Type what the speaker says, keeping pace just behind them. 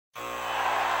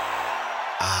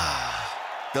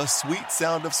The sweet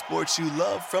sound of sports you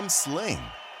love from Sling.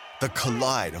 The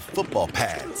collide of football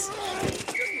pads.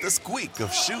 The squeak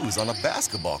of shoes on a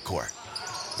basketball court.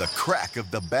 The crack of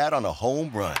the bat on a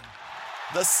home run.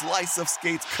 The slice of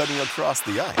skates cutting across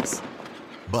the ice.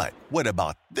 But what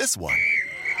about this one?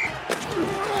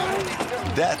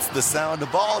 That's the sound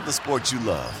of all the sports you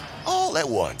love, all at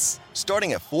once.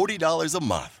 Starting at $40 a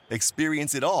month.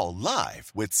 Experience it all live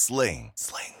with Sling.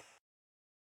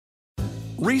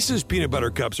 Reese's Peanut Butter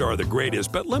Cups are the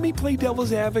greatest, but let me play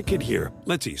devil's advocate here.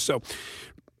 Let's see. So,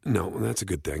 no, that's a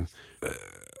good thing.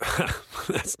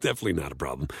 That's definitely not a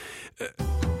problem.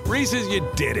 Reese's, you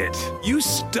did it. You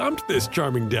stumped this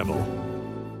charming devil.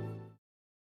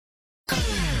 We're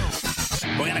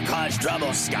going to cause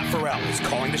trouble. Scott Farrell is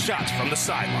calling the shots from the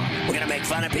sideline. We're going to make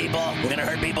fun of people. We're going to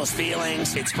hurt people's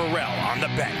feelings. It's Farrell on the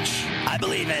bench. I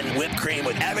believe in whipped cream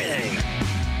with everything.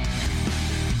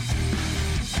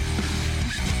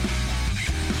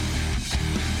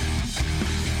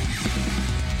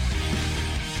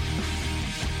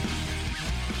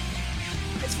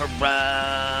 It's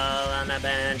Farrell on the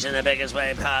bench in the biggest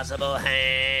way possible.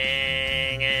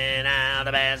 Hanging out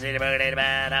the bad seat, the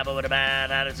bad, apple with a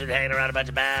bad attitude, hanging around a bunch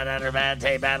of bad, under bad,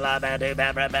 tape, bad, law, bad, do,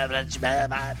 bad, bad, bad, bad,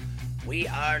 bad. We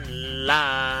are live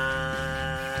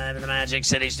in the Magic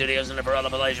City Studios in the Farrell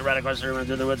Appalachia, right across the room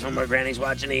through the woods from where Granny's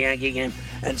watching the Yankee game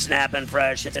and snapping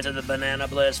fresh into the Banana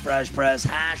Bliss Fresh Press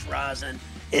Hash Rosin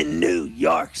in New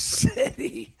York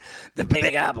City. The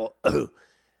Big Apple. Ooh.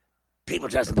 People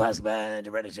dressed in plastic bags,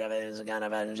 ready to is a kind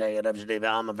of fashion, shake it up, Steve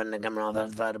Alma, coming off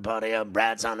the party up,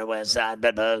 brats on the west side,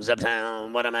 bedbugs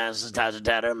uptown, what a mess, ties are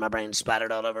tattered, my brain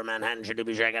splattered all over Manhattan, should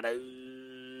be shaking.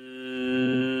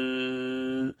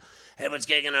 Hey, what's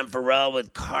kicking on Farrell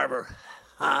with Carver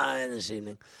High this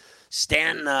evening?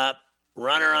 Standing up,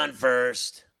 runner on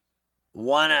first,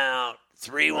 1 out,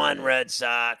 3-1 Red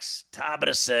Sox, top of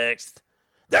the 6th.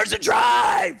 There's a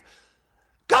drive!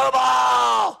 Go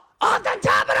ball! Off the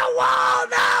top of the wall!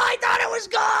 No, I thought it was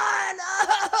gone!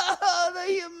 Oh, the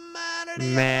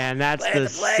humanity. Man, that's the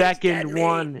second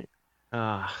one.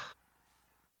 Oh,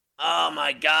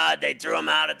 my God. They threw him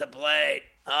out at the plate.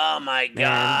 Oh, my God.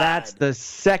 Man, that's the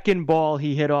second ball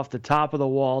he hit off the top of the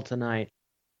wall tonight.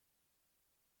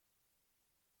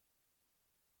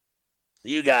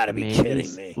 You got to be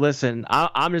kidding me. Listen,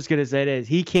 I'm just going to say this.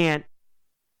 He can't.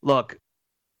 Look,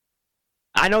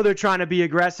 I know they're trying to be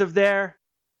aggressive there.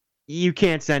 You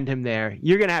can't send him there.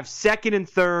 You're going to have second and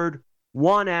third,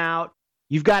 1 out.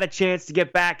 You've got a chance to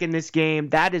get back in this game.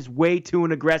 That is way too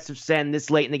an aggressive send this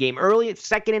late in the game. Early,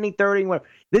 second inning, third inning, whatever.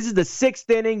 This is the 6th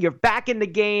inning. You're back in the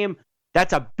game.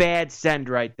 That's a bad send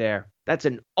right there. That's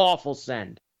an awful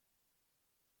send.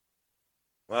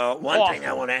 Well, one thing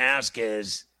I want to ask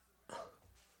is,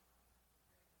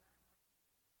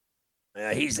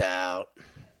 he's out.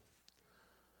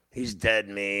 He's dead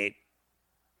meat.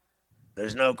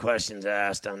 There's no questions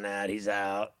asked on that. He's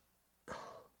out.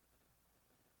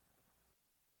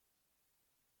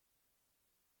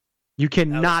 You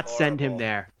cannot send him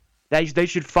there. They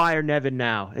should fire Nevin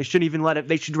now. They shouldn't even let it.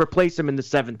 They should replace him in the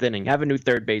 7th inning. Have a new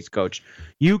third base coach.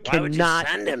 You cannot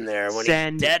send him there when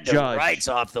he's dead to rights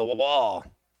off the wall.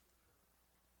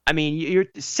 I mean, you're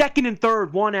second and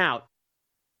third, 1 out.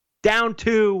 Down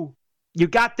 2. You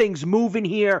got things moving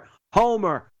here.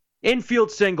 Homer. Infield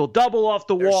single, double off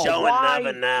the wall. They're showing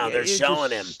Nevin now. They're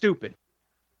showing him. Stupid.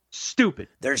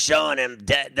 They're showing him.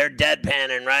 They're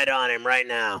deadpanning right on him right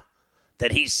now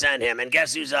that he sent him. And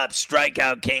guess who's up?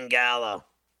 Strikeout King Gallo.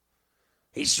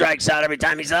 He strikes out every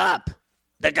time he's up.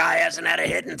 The guy hasn't had a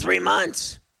hit in 3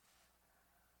 months.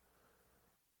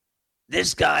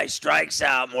 This guy strikes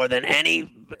out more than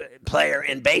any player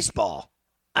in baseball.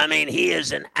 I mean, he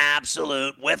is an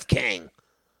absolute whiff king.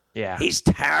 Yeah. He's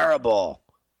terrible.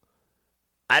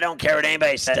 I don't care what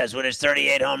anybody says with his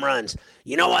 38 home runs.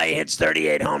 You know why he hits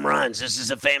 38 home runs? This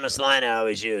is a famous line I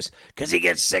always use. Because he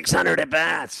gets 600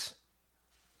 at-bats.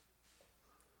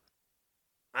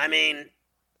 I mean,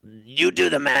 you do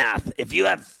the math. If you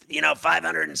have,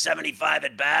 575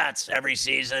 at-bats every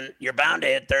season, you're bound to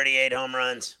hit 38 home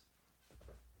runs.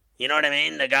 You know what I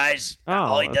mean? The guy's,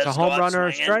 all he does it's a home run or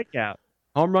a strikeout.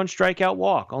 Home run, strikeout,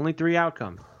 walk. Only 3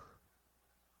 outcomes.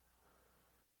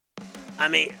 I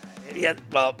mean... Yeah,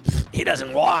 well, he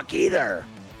doesn't walk either.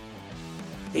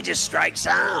 He just strikes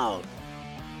out.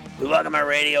 We welcome our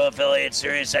radio affiliate,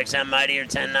 Sirius XM Mightier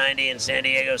 1090 in San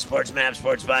Diego, Sports Map,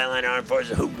 Sports Byline, Armed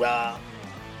Forces. Hoorah!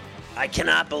 I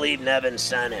cannot believe Nevin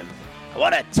sent him.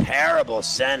 What a terrible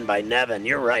send by Nevin.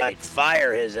 You're right.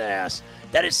 Fire his ass.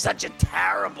 That is such a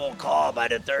terrible call by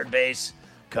the third base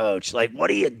coach. Like, what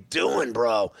are you doing,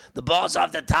 bro? The ball's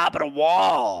off the top of the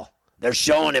wall. They're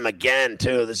showing him again,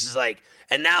 too. This is like,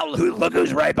 and now look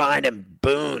who's right behind him,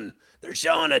 Boone. They're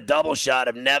showing a double shot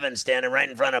of Nevin standing right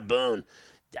in front of Boone.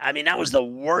 I mean, that was the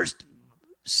worst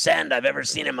send I've ever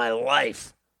seen in my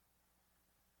life.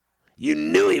 You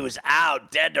knew he was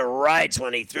out dead to rights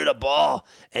when he threw the ball,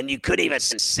 and you couldn't even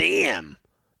see him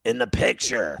in the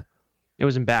picture. It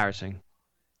was embarrassing.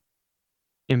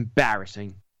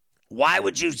 Embarrassing. Why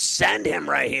would you send him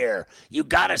right here? You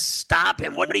got to stop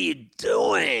him. What are you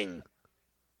doing?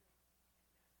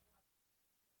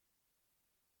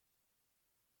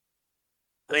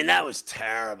 I mean, that was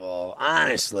terrible.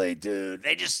 Honestly, dude.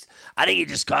 I think he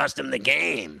just cost him the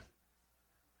game.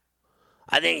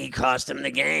 I think he cost him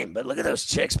the game. But look at those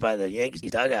chicks by the Yankees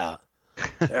dugout.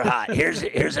 They're hot.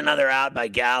 Here's another out by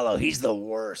Gallo. He's the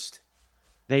worst.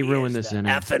 They ruined this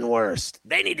inning. Effing worst.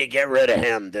 They need to get rid of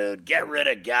him, dude. Get rid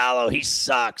of Gallo. He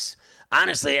sucks.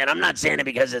 Honestly, and I'm not saying it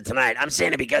because of tonight. I'm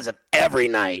saying it because of every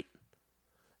night.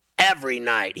 Every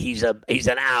night he's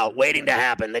an out waiting to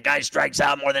happen. The guy strikes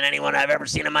out more than anyone I've ever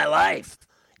seen in my life.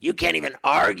 You can't even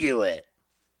argue it.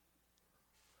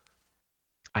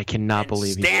 I cannot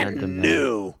believe he sent him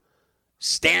there.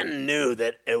 Stanton knew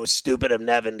that it was stupid of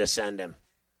Nevin to send him.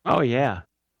 Oh, yeah.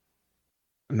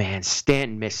 Man,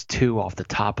 Stanton missed 2 off the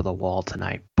top of the wall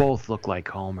tonight. Both look like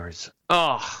homers.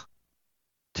 Ugh.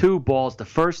 2 balls. The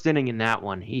first inning in that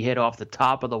one, he hit off the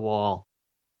top of the wall.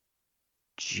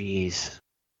 Jeez.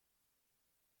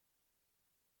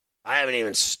 I haven't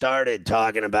even started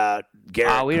talking about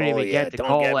Garrett Cole. We don't even get to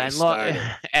Cole. And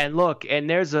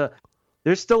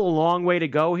there's still a long way to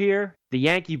go here. The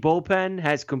Yankee bullpen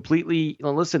has completely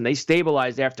listen. They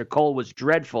stabilized after Cole was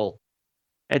dreadful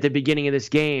at the beginning of this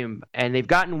game, and they've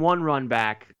gotten 1 run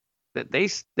back. They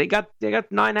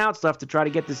got 9 outs left to try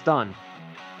to get this done.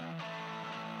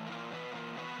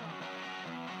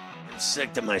 I'm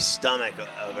sick to my stomach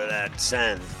over that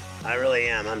send. I really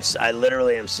am. I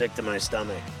literally am sick to my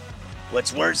stomach.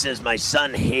 What's worse is my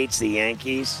son hates the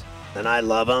Yankees, and I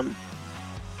love them.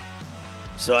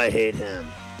 So I hate him.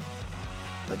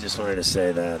 I just wanted to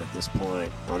say that at this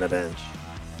point on the bench.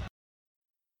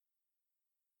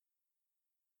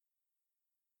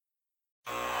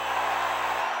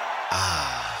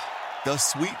 The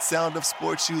sweet sound of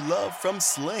sports you love from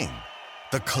Sling.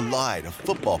 The collide of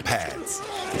football pads.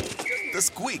 The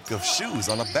squeak of shoes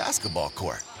on a basketball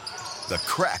court. The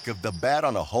crack of the bat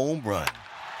on a home run.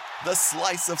 The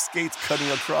slice of skates cutting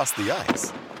across the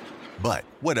ice. But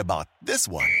what about this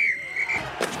one?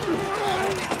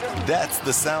 That's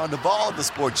the sound of all the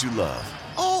sports you love,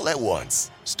 all at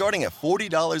once. Starting at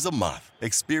 $40 a month.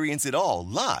 Experience it all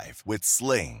live with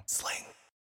Sling.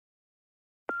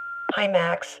 Hi,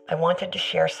 Max. I wanted to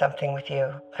share something with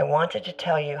you. I wanted to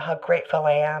tell you how grateful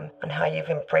I am and how you've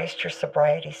embraced your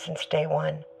sobriety since day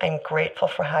one. I'm grateful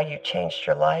for how you changed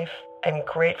your life. I'm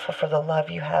grateful for the love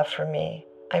you have for me.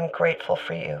 I'm grateful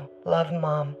for you. Love,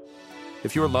 Mom.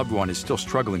 If your loved one is still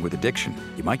struggling with addiction,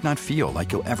 you might not feel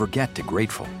like you'll ever get to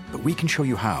grateful, but we can show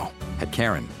you how. At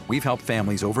Caron, we've helped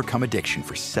families overcome addiction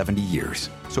for 70 years.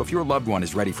 So if your loved one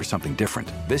is ready for something different,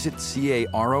 visit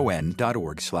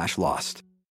caron.org/lost.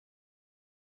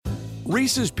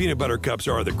 Reese's peanut butter cups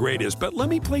are the greatest, but let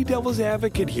me play devil's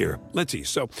advocate here. Let's see.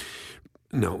 So,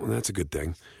 no, that's a good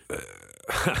thing.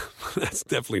 That's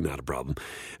definitely not a problem.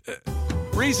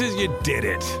 Reese's, you did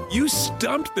it. You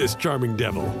stumped this charming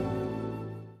devil.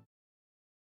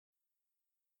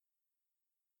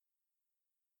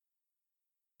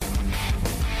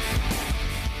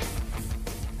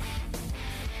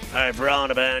 All right, Ferrall on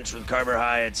the bench with Carver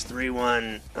High. It's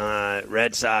 3-1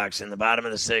 Red Sox. In the bottom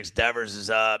of the 6th, Devers is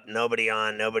up. Nobody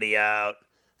on, nobody out.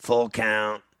 Full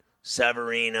count.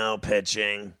 Severino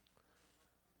pitching.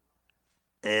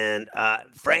 And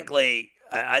frankly,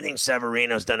 I think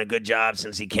Severino's done a good job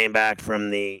since he came back from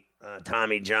the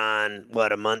Tommy John,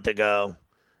 a month ago.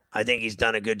 I think he's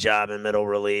done a good job in middle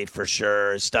relief for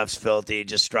sure. His stuff's filthy.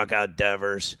 Just struck out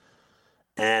Devers.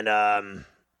 And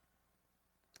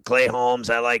Clay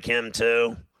Holmes, I like him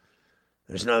too.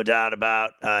 There's no doubt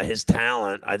about his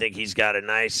talent. I think he's got a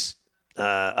nice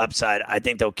upside. I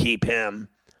think they'll keep him.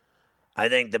 I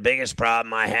think the biggest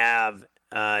problem I have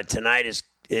tonight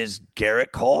is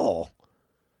Garrett Cole.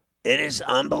 It is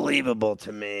unbelievable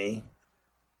to me.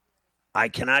 I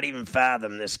cannot even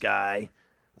fathom this guy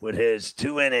with his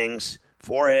 2 innings,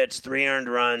 4 hits, 3 earned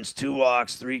runs, 2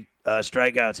 walks, 3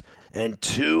 strikeouts, and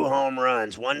 2 home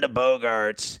runs, 1 to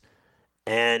Bogarts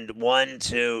and 1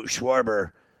 to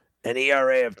Schwarber, an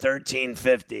ERA of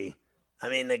 13.50. I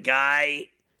mean, the guy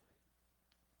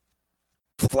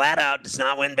flat out does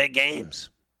not win big games.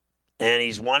 And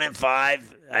he's 1-5,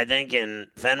 I think,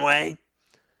 in Fenway.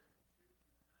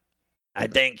 I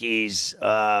think he's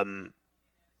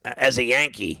as a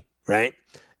Yankee, right?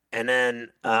 And then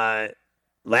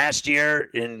last year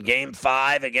in Game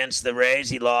 5 against the Rays,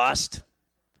 he lost.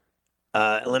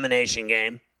 Elimination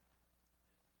game.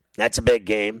 That's a big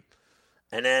game.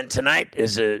 And then tonight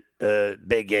is a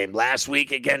big game. Last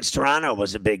week against Toronto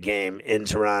was a big game in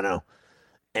Toronto.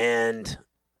 And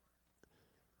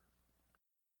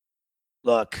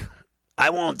look, I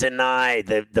won't deny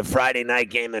the Friday night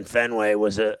game in Fenway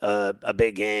was a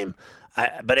big game,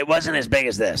 but it wasn't as big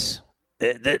as this.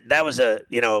 That was a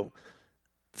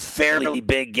fairly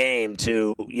big game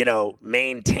to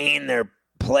maintain their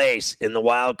place in the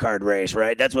wild card race,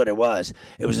 right? That's what it was.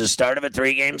 It was the start of a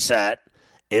 3-game set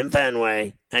in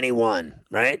Fenway, and he won,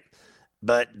 right?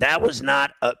 But that was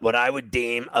not what I would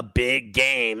deem a big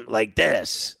game like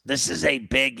this. This is a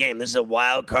big game. This is a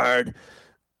wild card,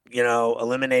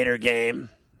 eliminator game.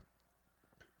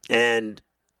 And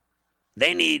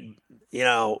they need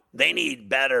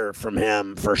better from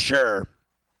him for sure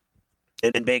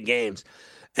in big games.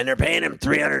 And they're paying him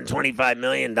 $325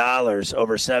 million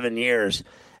over 7 years.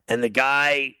 And the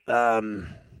guy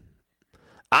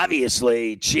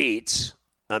obviously cheats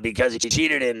because he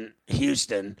cheated in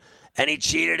Houston. And he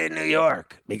cheated in New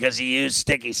York because he used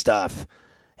sticky stuff.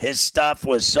 His stuff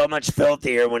was so much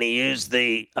filthier when he used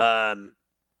the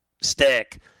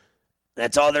stick.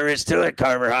 That's all there is to it,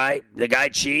 Carver High. The guy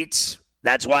cheats.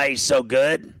 That's why he's so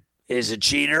good. He's a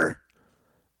cheater.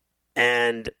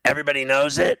 And everybody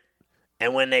knows it.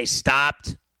 And when they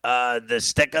stopped the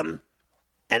Stickum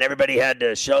and everybody had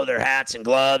to show their hats and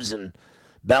gloves and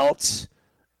belts,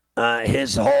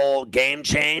 his whole game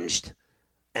changed.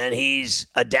 And he's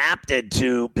adapted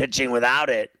to pitching without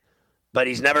it, but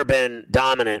he's never been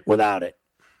dominant without it.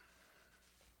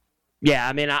 Yeah,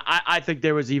 I mean, I think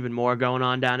there was even more going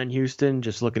on down in Houston,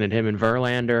 just looking at him and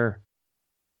Verlander.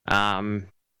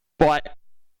 But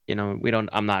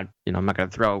I'm not going to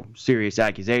throw serious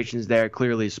accusations there.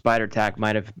 Clearly, Spider Tack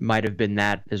might have been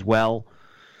that as well.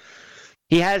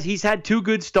 He's had 2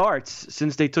 good starts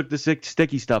since they took the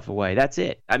sticky stuff away. That's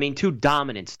it. I mean, 2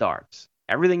 dominant starts.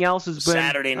 Everything else has been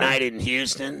Saturday night in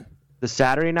Houston. The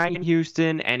Saturday night in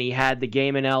Houston, and he had the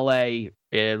game in L.A.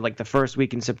 Like the first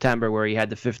week in September where he had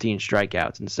the 15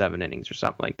 strikeouts in 7 innings or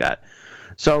something like that.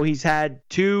 So he's had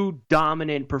 2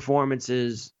 dominant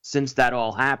performances since that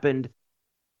all happened.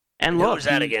 And look, was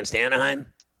that against Anaheim?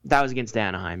 That was against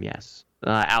Anaheim, yes,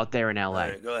 out there in L.A. All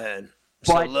right, go ahead.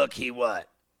 But, so look, he what?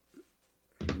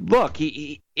 Look,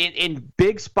 he in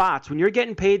big spots when you're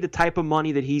getting paid the type of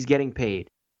money that he's getting paid.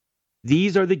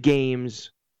 These are the games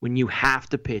when you have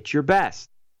to pitch your best.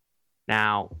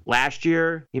 Now, last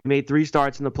year, he made 3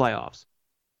 starts in the playoffs.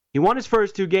 He won his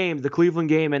first 2 games, the Cleveland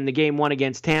game and the game 1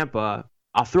 against Tampa.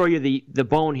 I'll throw you the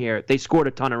bone here. They scored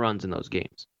a ton of runs in those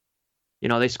games.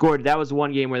 They scored. That was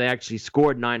one game where they actually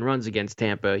scored 9 runs against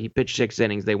Tampa. He pitched 6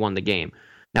 innings. They won the game.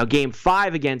 Now, game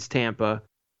 5 against Tampa,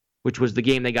 which was the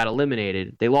game they got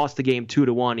eliminated, they lost the game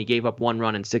 2-1. He gave up 1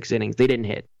 run in 6 innings. They didn't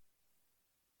hit.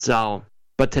 So...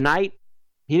 But tonight,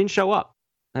 he didn't show up.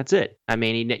 That's it. I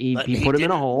mean, he put him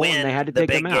in a hole, and they had to take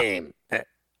him out. Game.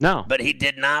 No. But he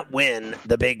did not win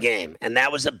the big game, and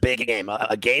that was a big game.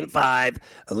 A Game 5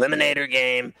 eliminator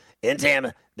game in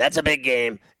Tampa, that's a big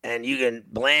game, and you can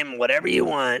blame whatever you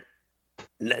want.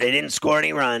 They didn't score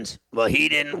any runs. Well, he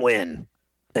didn't win,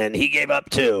 and he gave up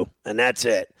 2, and that's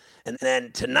it. And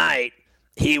then tonight,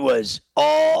 he was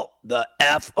all the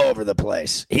F over the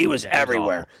place. He was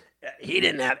everywhere. He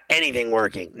didn't have anything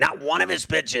working. Not one of his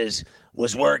pitches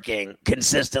was working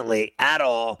consistently at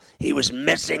all. He was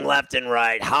missing left and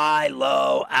right, high,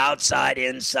 low, outside,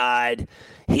 inside.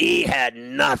 He had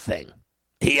nothing.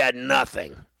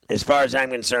 As far as I'm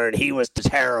concerned, he was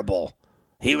terrible.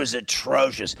 He was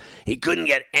atrocious. He couldn't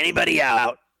get anybody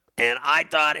out, and I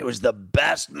thought it was the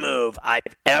best move I've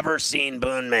ever seen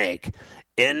Boone make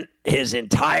in his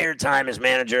entire time as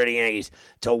manager of the Yankees,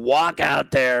 to walk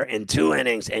out there in 2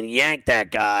 innings and yank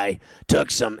that guy. Took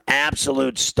some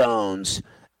absolute stones,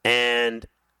 and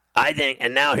I think,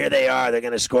 and now here they are, they're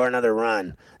going to score another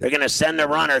run. They're going to send the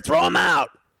runner, throw him out.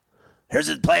 Here's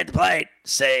the play at the plate,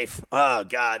 safe. Oh,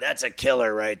 God, that's a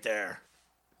killer right there.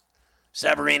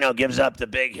 Severino gives up the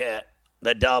big hit,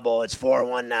 the double. It's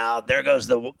 4-1 now. There goes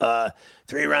the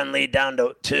 3-run lead down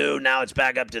to 2. Now it's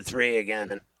back up to 3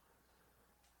 again.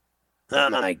 Oh,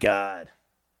 my God.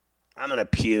 I'm going to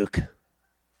puke.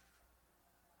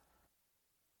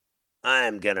 I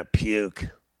am going to puke.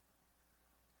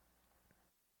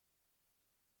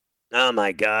 Oh,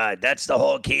 my God. That's the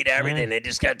whole key to everything. They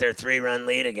just got their 3-run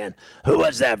lead again. Who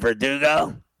was that,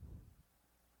 Verdugo?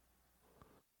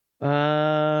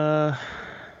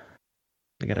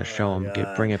 I got to show him.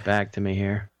 Bring it back to me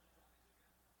here.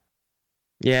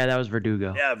 Yeah, that was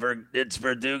Verdugo. Yeah, it's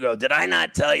Verdugo. Did I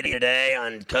not tell you today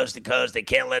on Coast to Coast they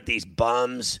can't let these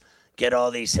bums get all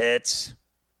these hits?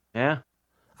 Yeah.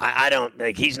 I don't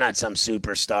like. He's not some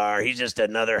superstar. He's just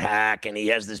another hack, and he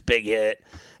has this big hit,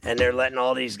 and they're letting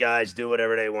all these guys do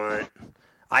whatever they want.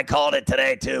 I called it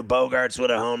today too. Bogarts with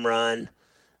a home run.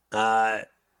 I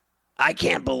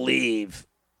can't believe.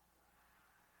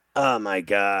 Oh my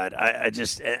God!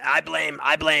 I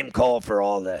blame Cole for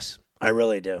all this. I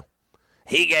really do.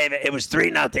 He gave it. It was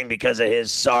 3-0 because of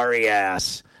his sorry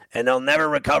ass, and they'll never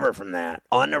recover from that.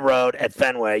 On the road at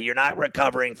Fenway, you're not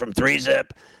recovering from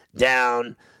 3-zip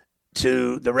down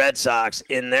to the Red Sox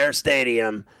in their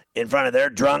stadium in front of their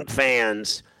drunk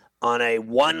fans on a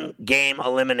one-game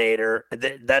eliminator.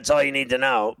 That's all you need to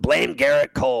know. Blame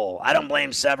Garrett Cole. I don't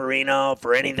blame Severino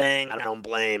for anything. I don't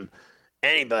blame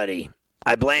anybody.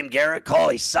 I blame Garrett Cole.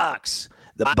 He sucks.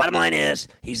 The bottom line is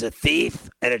he's a thief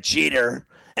and a cheater,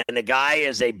 and the guy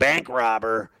is a bank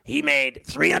robber. He made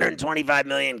 $325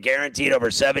 million guaranteed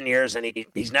over 7 years, and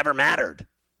he's never mattered.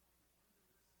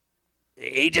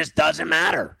 He just doesn't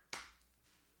matter.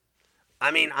 I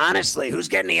mean, honestly, who's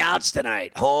getting the outs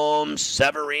tonight? Holmes,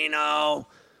 Severino.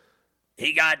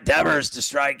 He got Devers to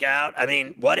strike out. I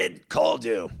mean, what did Cole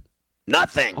do?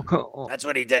 Nothing. Okay. That's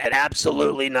what he did.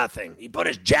 Absolutely nothing. He put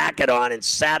his jacket on and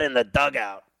sat in the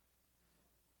dugout.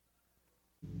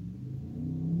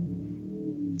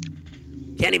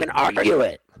 Can't even argue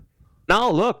it.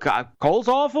 No, look, Cole's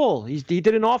awful. He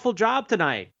did an awful job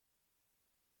tonight.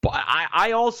 But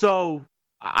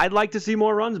I'd like to see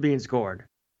more runs being scored.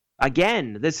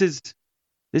 Again, this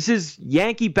is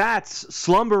Yankee bats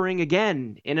slumbering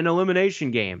again in an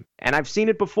elimination game. And I've seen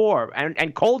it before.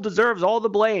 And Cole deserves all the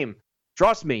blame.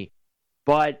 Trust me.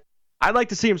 But I'd like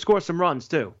to see him score some runs,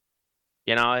 too.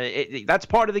 You know, that's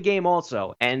part of the game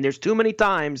also. And there's too many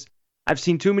times I've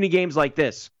seen too many games like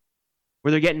this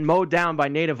where they're getting mowed down by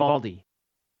Nate Eovaldi.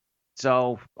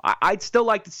 So I'd still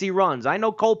like to see runs. I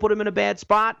know Cole put him in a bad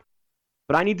spot,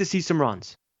 but I need to see some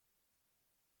runs.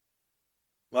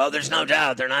 Well, there's no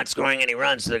doubt they're not scoring any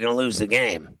runs, so they're going to lose the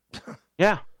game.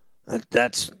 Yeah,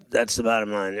 that's the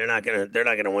bottom line. They're not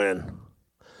gonna win.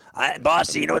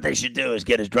 Boss, you know what they should do is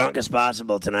get as drunk as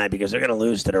possible tonight because they're going to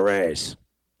lose to the Rays.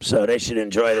 So they should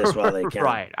enjoy this while they can.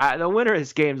 Right. The winner of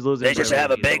this game is losing. They just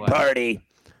have a big party.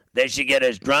 They should get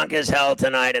as drunk as hell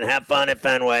tonight and have fun at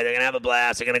Fenway. They're going to have a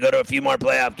blast. They're going to go to a few more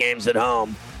playoff games at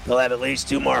home. They'll have at least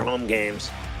 2 more home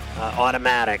games,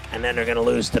 automatic, and then they're going to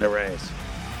lose to the Rays.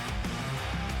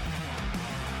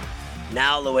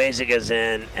 Now Loaizaga's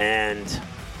in, and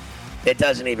it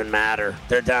doesn't even matter.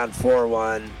 They're down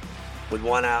 4-1 with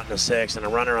 1 out in the 6th and a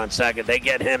runner on second. They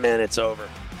get him in, it's over.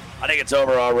 I think it's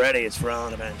over already. It's Ferrall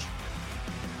on the bench.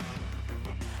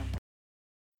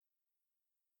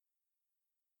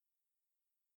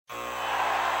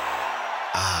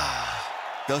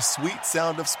 The sweet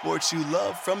sound of sports you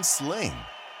love from Sling.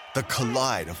 The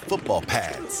collide of football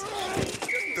pads.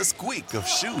 The squeak of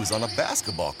shoes on a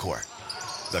basketball court.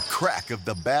 The crack of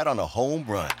the bat on a home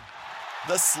run.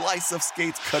 The slice of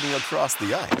skates cutting across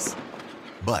the ice.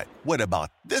 But what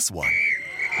about this one?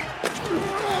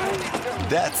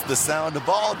 That's the sound of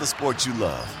all the sports you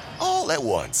love, all at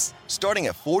once. Starting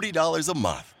at $40 a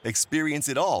month. Experience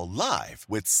it all live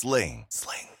with Sling.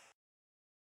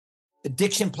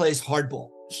 Addiction plays hardball.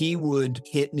 He would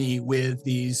hit me with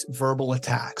these verbal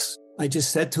attacks. I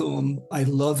just said to him, I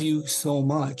love you so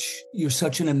much. You're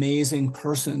such an amazing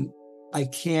person. I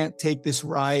can't take this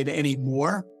ride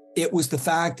anymore. It was the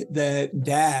fact that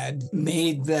Dad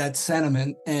made that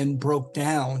sentiment and broke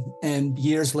down. And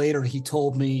years later, he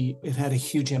told me it had a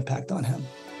huge impact on him.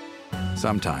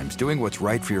 Sometimes doing what's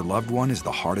right for your loved one is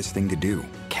the hardest thing to do.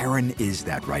 Karen is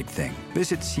that right thing.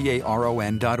 Visit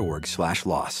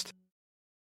caron.org/lost.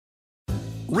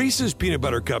 Reese's peanut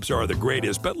butter cups are the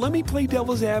greatest, but let me play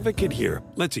devil's advocate here.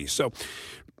 Let's see. So,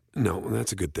 no,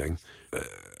 that's a good thing.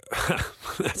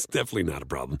 That's definitely not a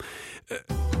problem.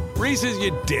 Reese's,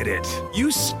 you did it.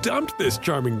 You stumped this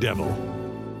charming devil.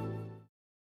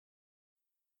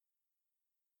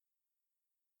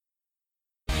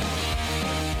 All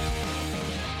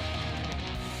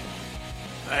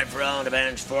right, Ferrall on the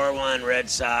bench, 4-1 Red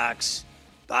Sox.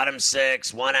 Bottom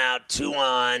 6, 1 out, 2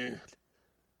 on.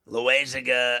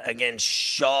 Loaizaga against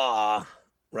Shaw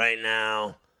right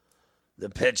now. The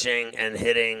pitching and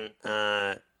hitting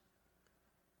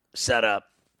setup.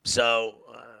 So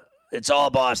it's all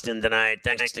Boston tonight.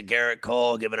 Thanks to Garrett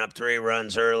Cole giving up 3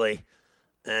 runs early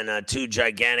and 2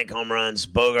 gigantic home runs,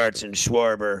 Bogarts and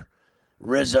Schwarber.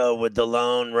 Rizzo with the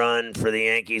lone run for the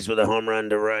Yankees with a home run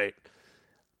to right.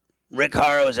 Rick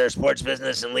Horrow is our sports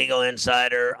business and legal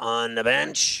insider on the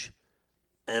bench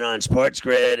and on Sports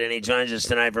Grid, and he joins us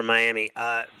tonight from Miami.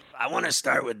 I want to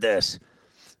start with this.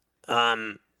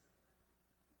 I'm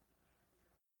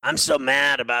so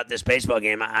mad about this baseball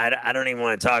game. I don't even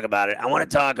want to talk about it. I want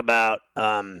to talk about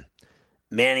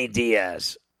Manny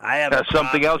Diaz. I have That's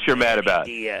something else you're mad about.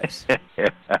 Diaz.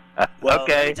 Well,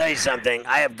 okay. Let me tell you something.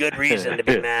 I have good reason to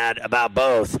be mad about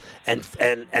both,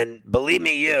 and believe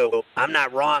me, I'm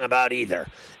not wrong about either.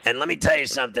 And let me tell you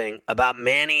something about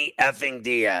Manny effing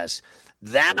Diaz.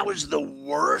 That was the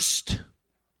worst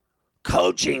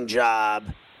coaching job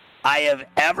I have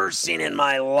ever seen in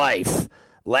my life.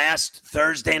 Last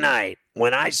Thursday night,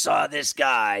 when I saw this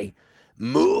guy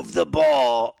move the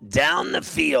ball down the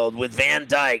field with Van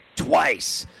Dyke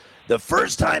twice. The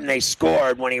first time they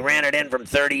scored when he ran it in from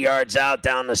 30 yards out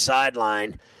down the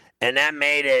sideline, and that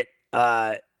made it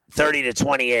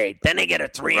 30-28. Then they get a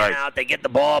 3-and-out. They get the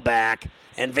ball back,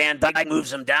 and Van Dyke moves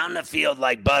them down the field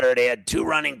like butter. They had 2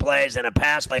 running plays and a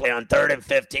pass play on 3rd and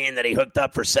 15 that he hooked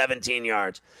up for 17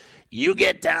 yards. You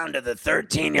get down to the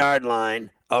 13-yard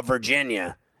line of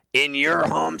Virginia in your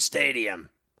home stadium,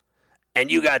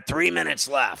 and you got 3 minutes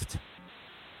left,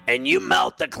 and you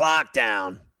melt the clock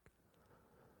down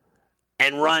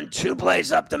and run 2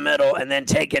 plays up the middle and then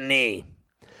take a knee,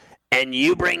 and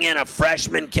you bring in a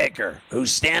freshman kicker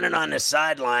who's standing on the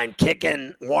sideline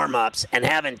kicking warm-ups and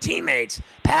having teammates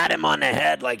pat him on the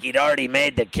head like he'd already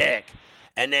made the kick,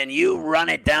 and then you run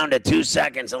it down to 2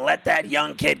 seconds and let that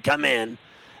young kid come in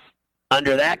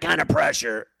under that kind of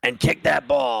pressure and kick that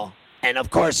ball, and of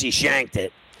course he shanked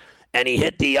it. And he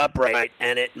hit the upright,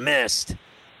 and it missed.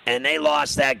 And they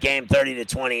lost that game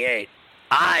 30-28.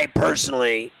 I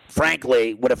personally,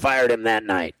 frankly, would have fired him that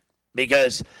night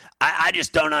because I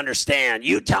just don't understand.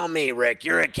 You tell me, Rick,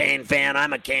 you're a Kane fan.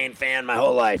 I'm a Kane fan my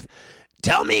whole life.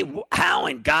 Tell me how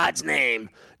in God's name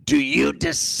do you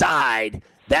decide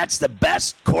that's the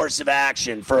best course of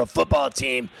action for a football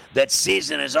team that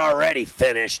season is already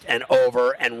finished and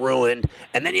over and ruined,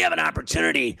 and then you have an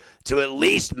opportunity to at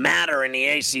least matter in the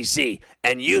ACC,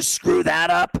 and you screw that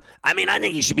up? I mean, I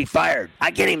think he should be fired. I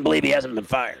can't even believe he hasn't been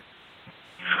fired.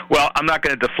 Well, I'm not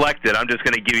going to deflect it. I'm just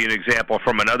going to give you an example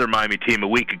from another Miami team a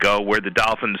week ago where the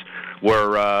Dolphins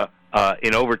were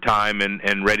in overtime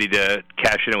and ready to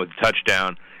cash in with a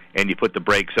touchdown, and you put the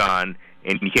brakes on,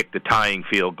 and you kick the tying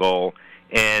field goal.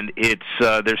 And it's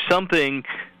there's something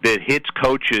that hits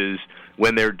coaches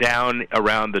when they're down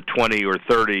around the 20 or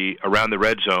 30 around the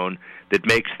red zone that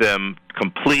makes them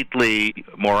completely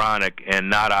moronic and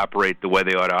not operate the way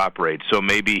they ought to operate. So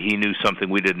maybe he knew something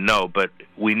we didn't know, but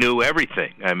we knew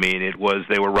everything. I mean, it was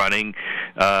they were running.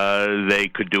 They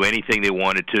could do anything they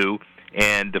wanted to.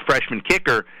 And the freshman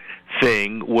kicker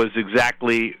thing was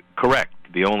exactly correct.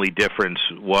 The only difference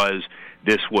was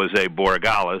this was a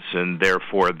Borregales, and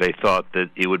therefore they thought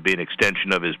that it would be an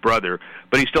extension of his brother,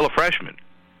 but he's still a freshman.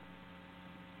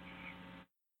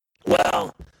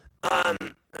 Well,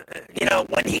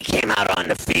 when he came out on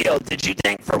the field, did you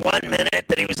think for 1 minute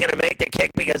that he was going to make the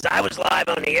kick? Because I was live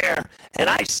on the air, and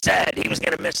I said he was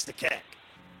going to miss the kick.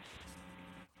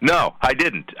 No, I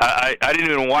didn't. I didn't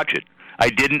even watch it. I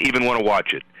didn't even want to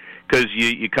watch it because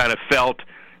you kind of felt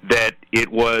that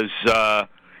it was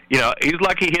he was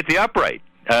lucky he hit the upright.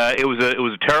 It was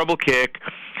a terrible kick.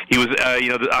 He was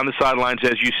on the sidelines,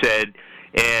 as you said.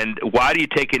 And why do you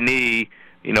take a knee?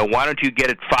 Why don't you get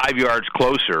it 5 yards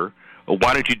closer? Or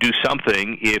why don't you do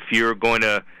something if you're going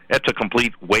to? That's a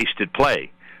complete wasted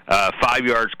play. 5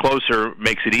 yards closer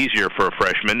makes it easier for a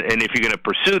freshman. And if you're going to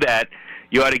pursue that,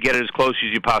 you ought to get it as close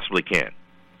as you possibly can.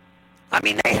 I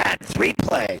mean, they had 3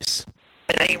 plays,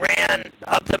 and he ran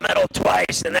up the middle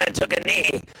twice, and then took a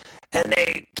knee. And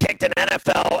they kicked an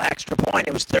NFL extra point.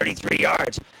 It was 33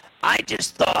 yards. I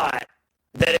just thought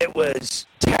that it was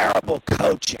terrible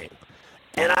coaching.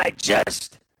 And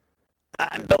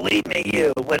believe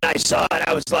me, when I saw it,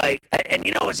 I was like, and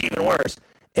you know what's even worse,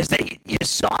 is that you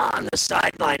saw on the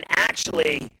sideline,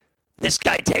 actually, this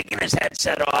guy taking his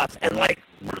headset off and,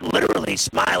 literally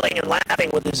smiling and laughing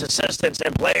with his assistants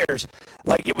and players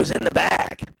like it was in the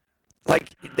bag. Like,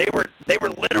 they were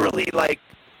literally,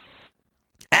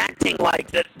 acting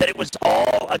like that it was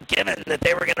all a given that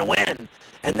they were going to win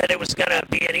and that it was going to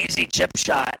be an easy chip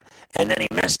shot, and then he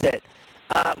missed it.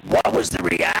 What was the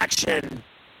reaction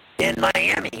in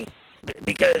Miami?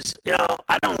 Because,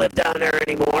 I don't live down there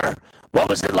anymore. What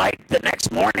was it like the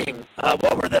next morning?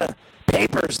 What were the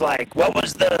papers like? What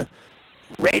was the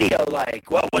radio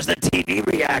like? What was the TV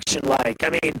reaction like? I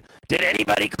mean, did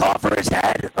anybody call for his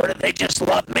head? Or did they just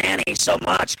love Manny so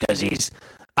much because he's,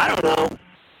 I don't know.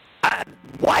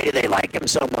 Why do they like him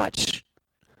so much?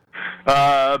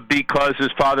 Because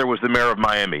his father was the mayor of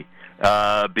Miami.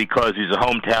 Because he's a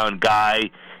hometown guy,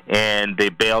 and they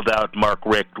bailed out Mark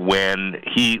Richt when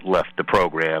he left the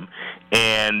program.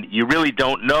 And you really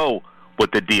don't know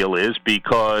what the deal is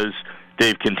because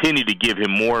they've continued to give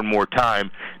him more and more time.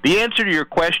 The answer to your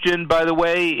question, by the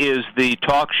way, is the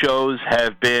talk shows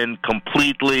have been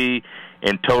completely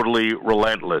and totally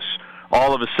relentless.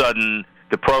 All of a sudden,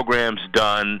 the program's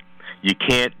done. You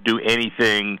can't do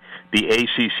anything. The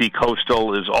ACC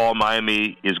Coastal is all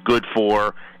Miami is good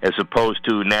for, as opposed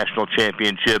to national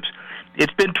championships.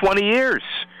 It's been 20 years.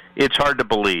 It's hard to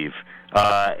believe.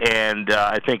 And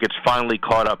I think it's finally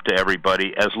caught up to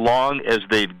everybody. As long as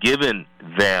they've given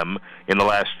them in the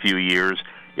last few years,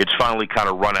 it's finally kind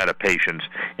of run out of patience.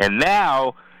 And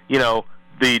now,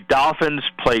 the Dolphins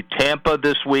play Tampa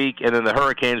this week, and then the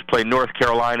Hurricanes play North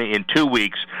Carolina in 2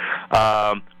 weeks.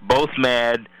 Both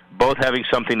mad, both having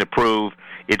something to prove.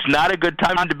 It's not a good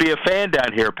time to be a fan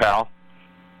down here, pal.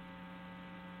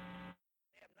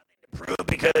 Prove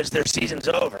because their season's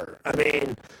over. I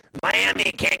mean, Miami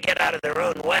can't get out of their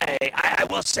own way. I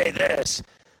will say this.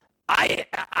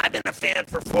 I've been a fan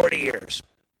for 40 years.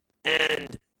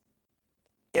 And,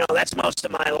 that's most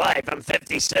of my life. I'm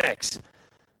 56.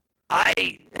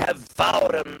 I have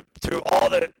followed him through all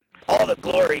the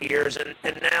glory years, and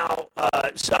now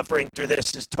suffering through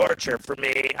this is torture for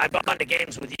me. I've gone to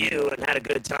games with you and had a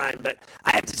good time, but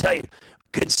I have to tell you,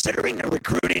 considering the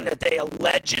recruiting that they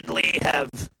allegedly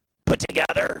have put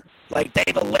together, like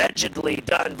they've allegedly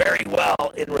done very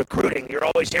well in recruiting. You're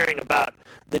always hearing about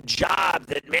the job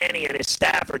that Manny and his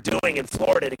staff are doing in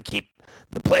Florida to keep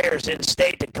the players in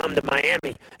state to come to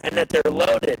Miami, and that they're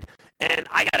loaded. And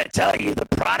I got to tell you, the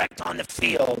product on the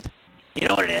field, you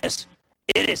know what it is?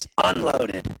 It is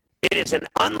unloaded. It is an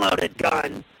unloaded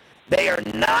gun. They are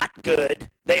not good.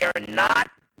 They are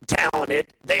not talented.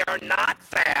 They are not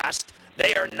fast.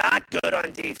 They are not good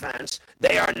on defense.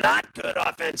 They are not good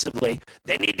offensively.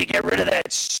 They need to get rid of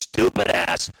that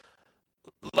stupid-ass,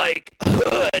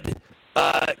 hood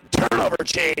turnover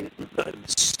chain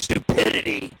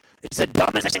stupidity. It's the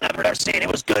dumbest thing I've ever seen.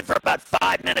 It was good for about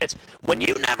 5 minutes. When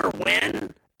you never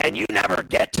win and you never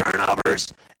get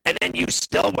turnovers, and then you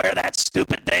still wear that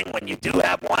stupid thing when you do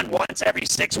have one once every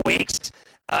 6 weeks,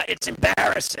 it's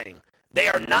embarrassing. They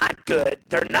are not good.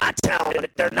 They're not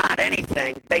talented. They're not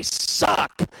anything. They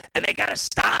suck. And they got to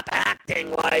stop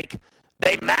acting like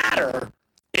they matter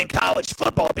in college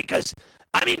football because,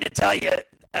 to tell you,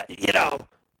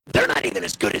 they're not even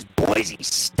as good as Boise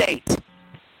State.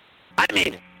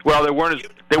 Well, they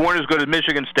weren't as good as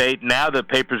Michigan State. Now the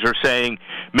papers are saying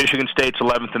Michigan State's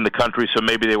 11th in the country, so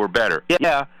maybe they were better.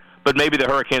 Yeah, but maybe the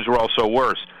Hurricanes were also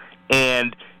worse.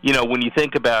 And, when you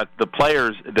think about the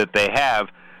players that they have,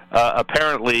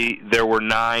 apparently there were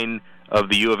 9 of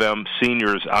the U of M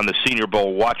seniors on the Senior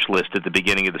Bowl watch list at the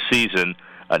beginning of the season.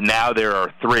 Now there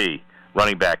are 3.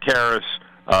 Running back Harris,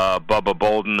 Bubba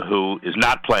Bolden, who is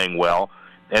not playing well,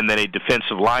 and then a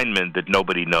defensive lineman that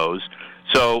nobody knows.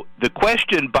 So the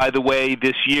question, by the way,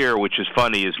 this year, which is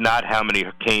funny, is not how many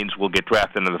Canes will get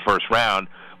drafted in the first round,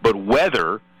 but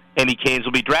whether any Canes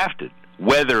will be drafted.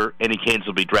 Whether any Canes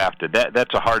will be drafted.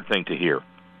 That's a hard thing to hear.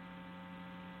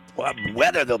 Well,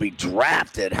 whether they'll be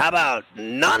drafted. How about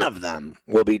none of them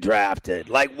will be drafted?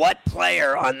 Like, what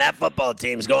player on that football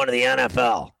team is going to the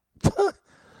NFL?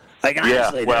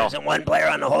 Honestly, there isn't one player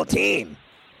on the whole team.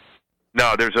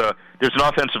 No, there's an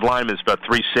offensive lineman that's about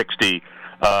 360,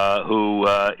 who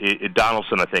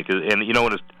Donaldson, I think, and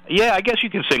I guess you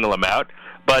can single him out.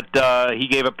 But he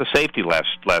gave up the safety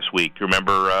last week.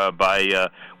 Remember, by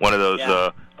one of those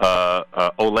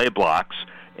Olay blocks,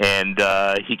 and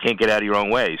he can't get out of your own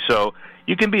way. So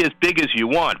you can be as big as you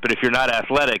want, but if you're not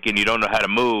athletic and you don't know how to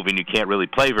move and you can't really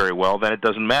play very well, then it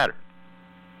doesn't matter.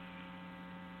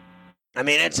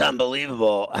 It's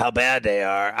unbelievable how bad they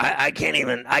are. I can't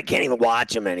even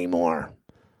watch them anymore.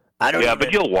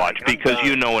 But you'll watch because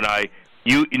you and I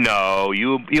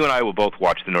will both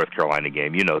watch the North Carolina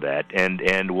game. You know that,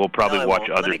 and we'll probably watch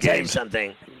other games.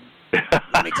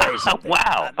 Let me tell you something.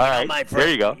 Wow! All right, there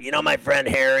you go. My friend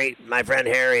Harry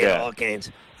at All Canes.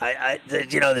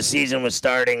 The season was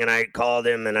starting, and I called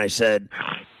him and I said,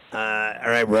 or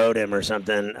I wrote him or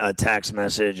something, a text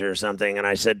message or something, and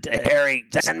I said, Harry,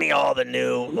 send me all the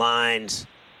new lines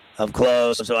of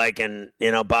clothes so I can,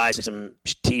 buy some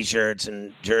T-shirts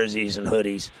and jerseys and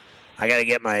hoodies. I got to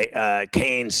get my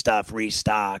Cane stuff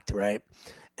restocked, right?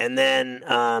 And then,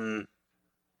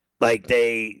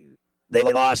 They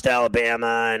lost to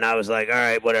Alabama, and I was like, all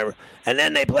right, whatever. And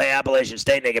then they play Appalachian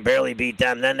State, and they can barely beat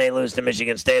them. Then they lose to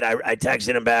Michigan State. I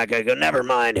texted him back. I go, never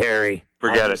mind, Harry.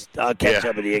 I'll catch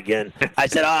up with you again. I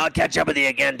said, I'll catch up with you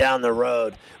again down the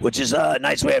road, which is a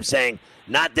nice way of saying,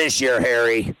 not this year,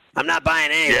 Harry. I'm not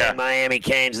buying anything Miami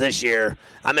Canes this year.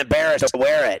 I'm embarrassed to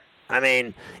wear it. I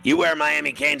mean, you wear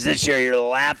Miami Canes this year, you're the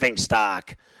laughing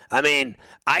stock. I mean,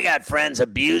 I got friends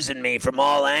abusing me from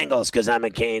all angles because I'm a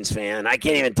Canes fan. I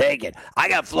can't even take it. I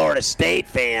got Florida State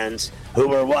fans who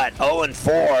were,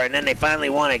 0-4, and then they finally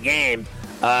won a game.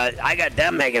 I got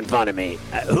them making fun of me.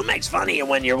 Who makes fun of you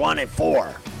when you're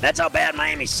 1-4? That's how bad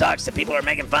Miami sucks. The people are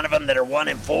making fun of them that are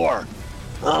 1-4.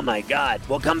 Oh, my God.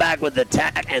 We'll come back with the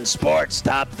tech and sports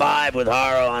top 5 with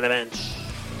Haro on a bench.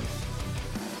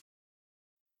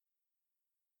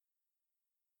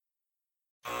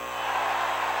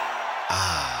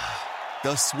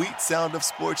 The sweet sound of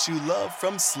sports you love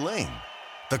from Sling.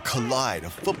 The collide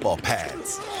of football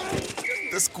pads.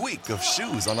 The squeak of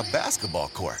shoes on a basketball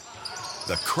court.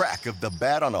 The crack of the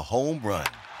bat on a home run.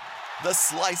 The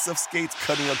slice of skates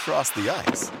cutting across the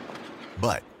ice.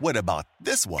 But what about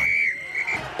this one?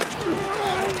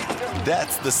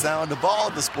 That's the sound of all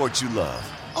the sports you love,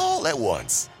 all at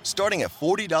once. Starting at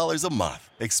 $40 a month.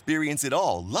 Experience it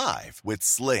all live with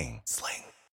Sling.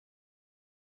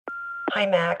 Hi,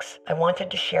 Max. I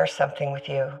wanted to share something with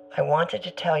you. I wanted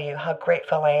to tell you how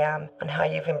grateful I am and how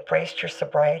you've embraced your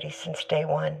sobriety since day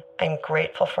one. I'm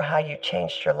grateful for how you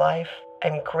changed your life.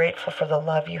 I'm grateful for the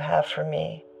love you have for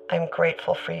me. I'm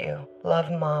grateful for you. Love,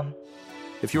 Mom.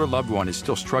 If your loved one is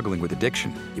still struggling with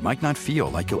addiction, you might not feel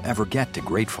like you'll ever get to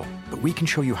grateful, but we can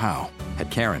show you how.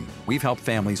 At Caron, we've helped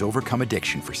families overcome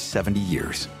addiction for 70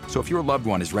 years. So if your loved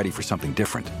one is ready for something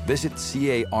different, visit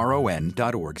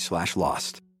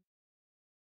caron.org/lost.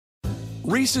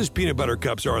 Reese's peanut butter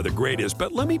cups are the greatest,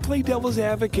 but let me play devil's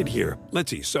advocate here. Let's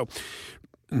see. So,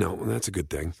 no, that's a good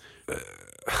thing.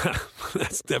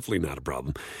 That's definitely not a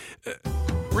problem.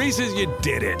 Reese's, you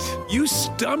did it. You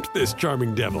stumped this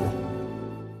charming devil.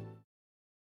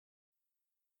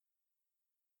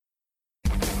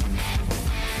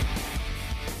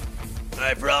 All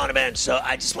right, for all in a bench. So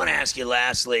I just want to ask you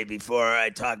lastly, before I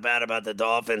talk bad about the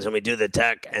Dolphins and we do the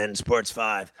Tech and Sports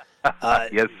 5.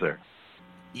 Yes, sir.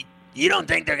 You don't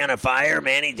think they're going to fire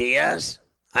Manny Diaz?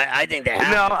 I think they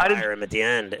have to fire him at the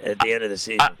end of the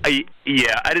season. I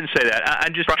didn't say that.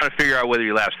 I'm just trying to figure out whether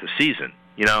he lasts the season,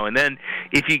 and then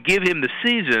if you give him the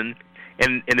season,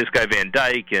 and this guy Van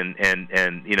Dyke and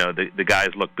the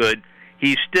guys look good,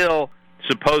 he still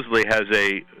supposedly has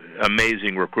a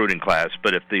amazing recruiting class.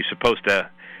 But if they're supposed to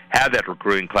have that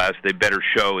recruiting class, they better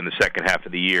show in the second half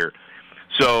of the year.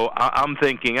 So I'm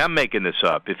thinking, I'm making this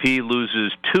up. If he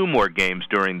loses 2 more games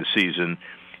during the season,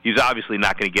 he's obviously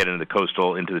not going to get into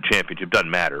the into the championship.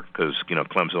 Doesn't matter because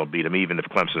Clemson will beat him, even if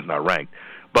Clemson's not ranked.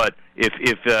 But if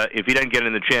he doesn't get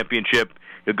in the championship,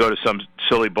 he'll go to some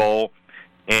silly bowl.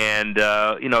 And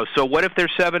so what if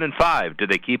they're 7-5? Do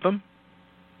they keep him?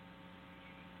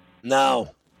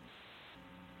 No.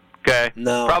 Okay.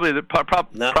 No. Probably the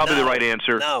right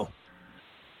answer. No.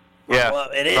 Yeah, well,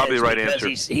 it is probably the right answer.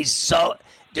 He's so,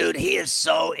 dude, he is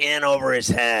so in over his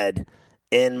head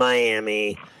in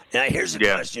Miami. Now, here's a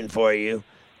question for you.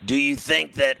 Do you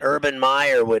think that Urban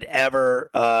Meyer would ever,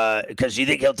 because you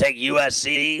think he'll take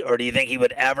USC, or do you think he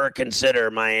would ever consider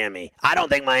Miami? I don't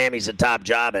think Miami's a top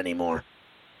job anymore.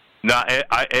 No,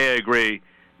 I agree.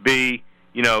 B,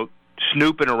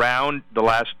 snooping around the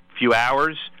last few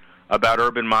hours about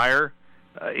Urban Meyer,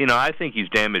 I think he's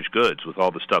damaged goods with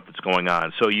all the stuff that's going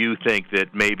on. So you think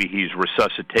that maybe he's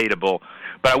resuscitatable.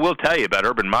 But I will tell you about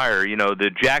Urban Meyer,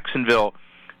 the Jacksonville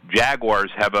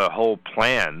Jaguars have a whole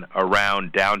plan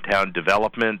around downtown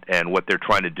development and what they're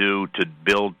trying to do to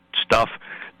build stuff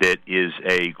that is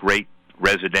a great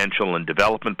residential and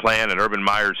development plan, and Urban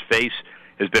Meyer's face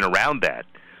has been around that.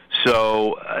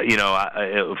 So,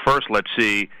 first let's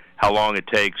see how long it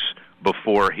takes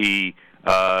before he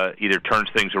either turns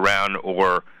things around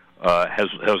or has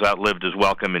outlived his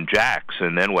welcome in Jacks,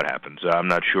 and then what happens? I'm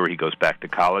not sure he goes back to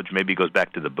college. Maybe he goes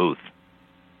back to the booth.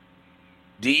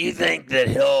 Do you think that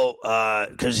he'll,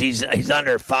 because he's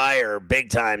under fire big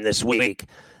time this week,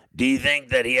 do you think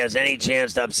that he has any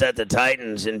chance to upset the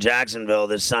Titans in Jacksonville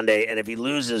this Sunday? And if he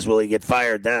loses, will he get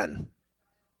fired then?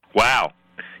 Wow.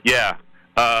 Yeah.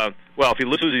 Well, if he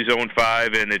loses, he's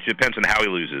 0-5, and it depends on how he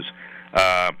loses.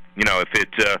 If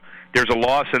there's a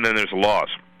loss and then there's a loss.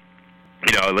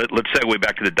 Let's segue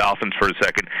back to the Dolphins for a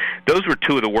second. Those were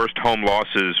 2 of the worst home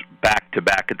losses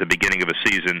back-to-back at the beginning of a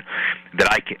season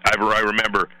that I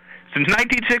remember since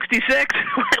 1966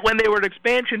 when they were an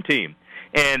expansion team.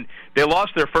 And they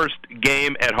lost their first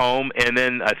game at home, and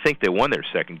then I think they won their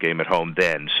second game at home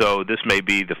then. So this may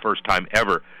be the first time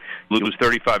ever. Lose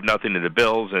 35-0 to the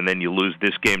Bills, and then you lose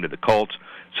this game to the Colts.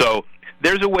 So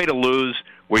there's a way to lose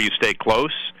where you stay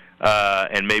close,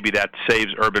 and maybe that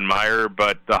saves Urban Meyer.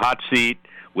 But the hot seat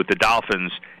with the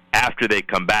Dolphins after they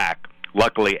come back,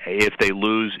 luckily, if they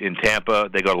lose in Tampa,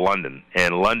 they go to London.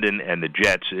 And London and the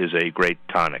Jets is a great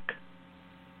tonic.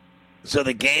 So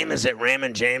the game is at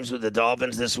Raymond James with the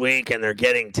Dolphins this week, and they're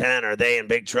getting 10. Are they in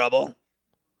big trouble?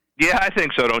 Yeah, I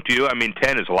think so, don't you? I mean,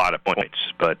 10 is a lot of points,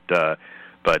 but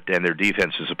and their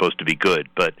defense is supposed to be good.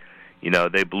 But,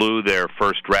 they blew their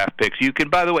first draft picks. You can,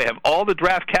 by the way, have all the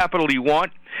draft capital you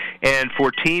want, and for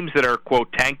teams that are,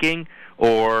 quote, tanking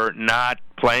or not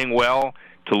playing well,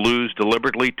 to lose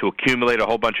deliberately, to accumulate a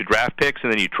whole bunch of draft picks,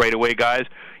 and then you trade away guys.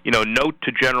 Note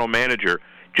to general manager,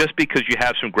 just because you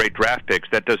have some great draft picks,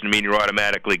 that doesn't mean you're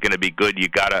automatically going to be good. You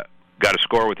gotta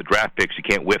score with the draft picks. You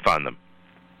can't whiff on them.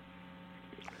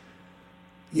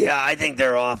 Yeah, I think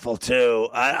they're awful too.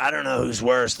 I don't know who's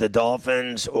worse, the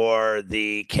Dolphins or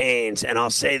the Canes. And I'll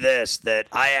say this, that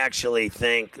I actually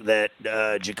think that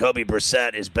Jacoby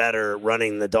Brissett is better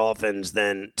running the Dolphins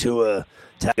than Tua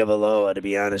Tagovailoa, to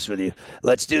be honest with you.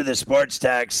 Let's do the sports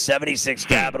tax. 76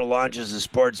 Capital launches a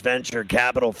sports venture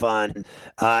capital fund,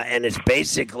 and it's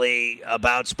basically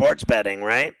about sports betting,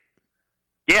 right?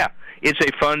 Yeah, it's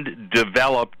a fund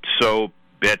developed so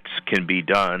bets can be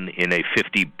done in a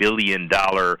 $50 billion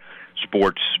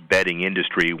sports betting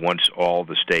industry once all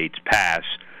the states pass.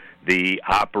 The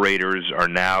operators are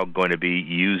now going to be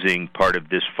using part of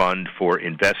this fund for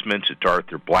investments. It's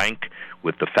Arthur Blank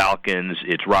with the Falcons.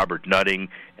 It's Robert Nutting,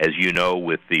 as you know,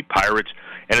 with the Pirates.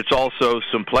 And it's also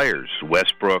some players.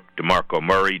 Westbrook, DeMarco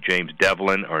Murray, James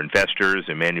Devlin are investors.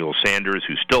 Emmanuel Sanders,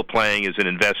 who's still playing, is an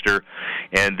investor.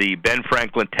 And the Ben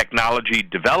Franklin Technology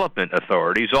Development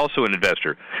Authority is also an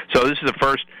investor. So this is the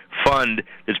first fund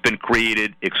that's been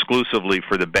created exclusively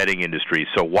for the betting industry.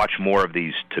 So watch more of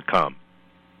these to come.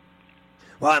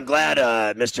 Well, I'm glad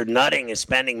Mr. Nutting is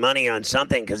spending money on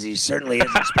something, because he certainly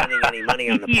isn't spending any money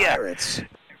on the Pirates.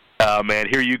 Man,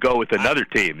 here you go with another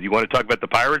team. You want to talk about the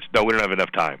Pirates? No, we don't have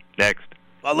enough time. Next.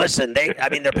 Well, listen, their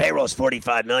payroll is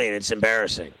 $45 million. It's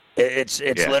embarrassing. It's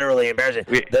literally embarrassing.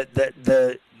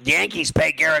 The Yankees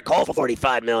pay Garrett Cole for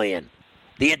 $45 million.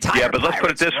 The entire but let's put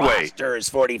it this roster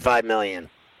is $45 million.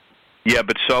 Yeah,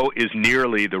 but so is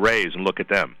nearly the Rays, and look at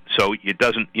them. So it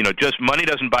doesn't, just money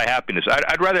doesn't buy happiness.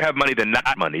 I'd rather have money than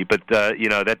not money, but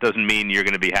that doesn't mean you're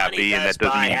going to be happy, money and that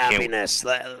doesn't mean you happiness.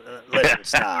 Listen,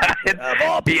 stop. Of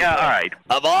all people, all right.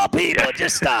 Of all people,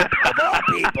 just stop. Of all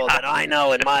people that I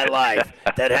know in my life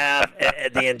that have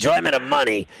the enjoyment of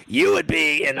money, you would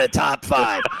be in the top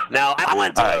 5. Now, I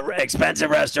went to an expensive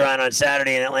restaurant on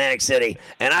Saturday in Atlantic City,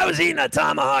 and I was eating a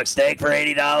tomahawk steak for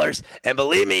 $80, and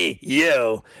believe me,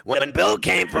 when Bill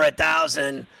came for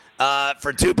 $1,000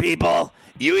 for 2 people,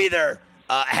 you either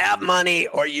have money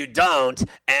or you don't,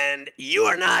 and you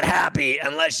are not happy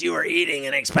unless you are eating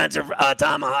an expensive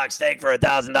tomahawk steak for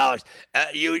 $1,000.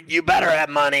 You better have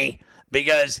money,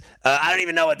 because I don't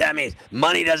even know what that means.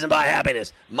 Money doesn't buy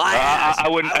happiness. I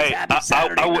was happy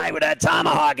Saturday night with that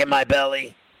tomahawk in my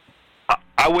belly.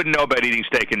 I wouldn't know about eating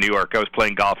steak in New York. I was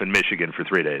playing golf in Michigan for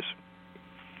 3 days.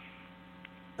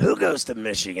 Who goes to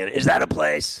Michigan? Is that a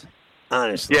place?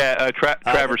 Honestly. Yeah,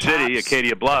 Traverse City,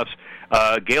 Acadia Bluffs,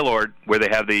 Gaylord, where they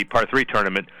have the par 3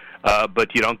 tournament,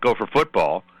 but you don't go for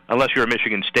football unless you're a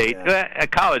Michigan State. Yeah.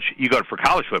 At college, you go for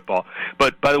college football.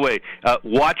 But, by the way,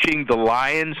 watching the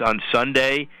Lions on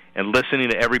Sunday and listening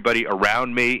to everybody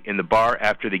around me in the bar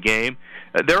after the game,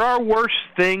 there are worse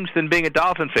things than being a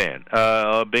Dolphin fan,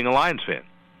 being a Lions fan.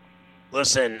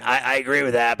 Listen, I agree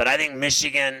with that, but I think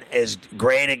Michigan is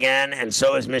great again, and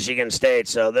so is Michigan State,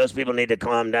 so those people need to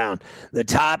calm down. The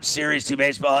top Series 2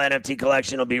 baseball NFT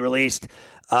collection will be released,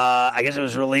 I guess it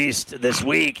was released this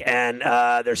week, and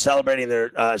they're celebrating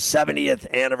their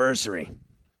 70th anniversary.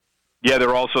 Yeah,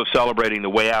 they're also celebrating the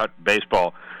Way Out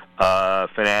baseball.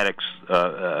 Fanatics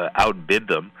outbid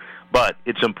them. But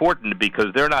it's important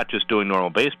because they're not just doing normal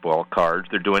baseball cards,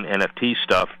 they're doing NFT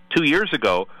stuff. 2 years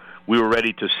ago, we were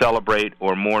ready to celebrate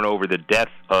or mourn over the death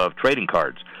of trading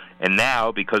cards. And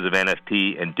now, because of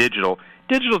NFT and digital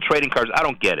trading cards, I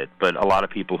don't get it, but a lot of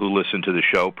people who listen to the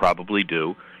show probably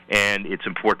do. And it's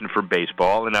important for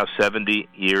baseball. And now 70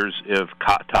 years of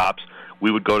tops,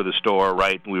 we would go to the store,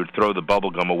 right, and we would throw the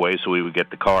bubble gum away so we would get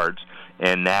the cards.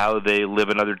 And now they live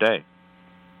another day.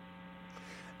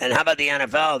 And how about the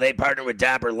NFL? They partnered with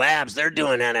Dapper Labs. They're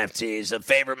doing NFTs of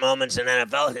favorite moments in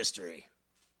NFL history.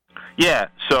 Yeah,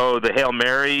 so the Hail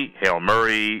Mary,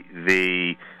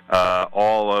 the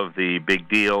All of the big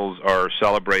deals are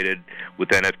celebrated with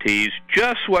NFTs.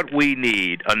 Just what we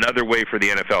need, another way for the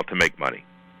NFL to make money.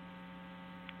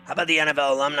 How about the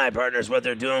NFL Alumni Partners, what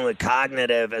they're doing with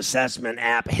cognitive assessment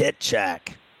app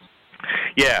HitCheck?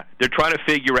 Yeah, they're trying to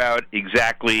figure out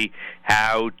exactly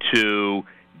how to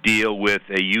deal with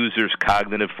a user's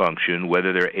cognitive function,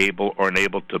 whether they're able or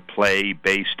unable to play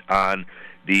based on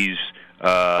these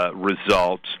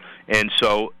results. And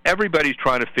so everybody's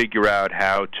trying to figure out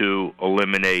how to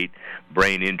eliminate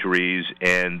brain injuries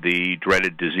and the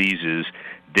dreaded diseases.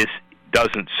 This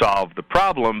doesn't solve the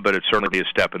problem, but it's certainly a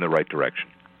step in the right direction.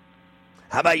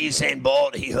 How about Usain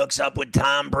Bolt? He hooks up with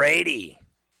Tom Brady.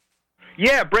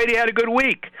 Yeah, Brady had a good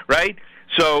week, right?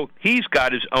 So he's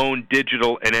got his own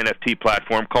digital and NFT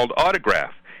platform called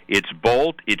Autograph. It's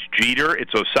Bolt, it's Jeter,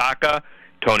 it's Osaka,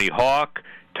 Tony Hawk,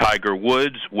 Tiger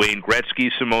Woods, Wayne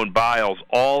Gretzky, Simone Biles,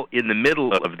 all in the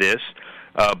middle of this.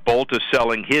 Bolt is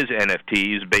selling his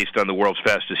NFTs based on the world's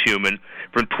fastest human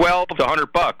from $12 to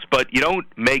 $100. But you don't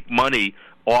make money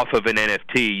off of an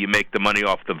NFT. You make the money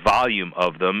off the volume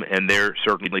of them, and they're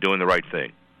certainly doing the right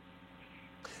thing.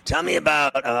 Tell me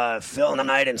about Phil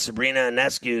Knight and Sabrina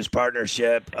Ionescu's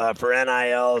partnership for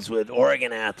NILs with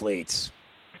Oregon athletes.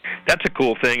 That's a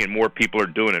cool thing, and more people are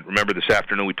doing it. Remember, this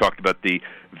afternoon we talked about the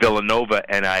Villanova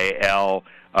NIL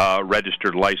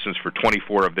registered license for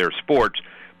 24 of their sports,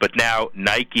 but now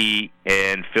Nike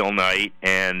and Phil Knight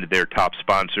and their top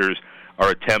sponsors are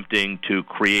attempting to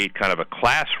create kind of a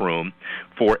classroom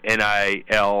for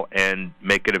NIL and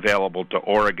make it available to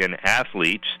Oregon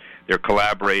athletes. They're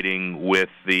collaborating with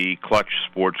the Clutch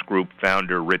Sports Group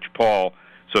founder, Rich Paul,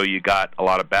 so you got a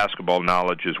lot of basketball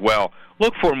knowledge as well.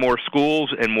 Look for more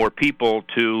schools and more people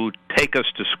to take us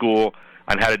to school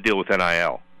on how to deal with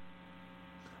NIL.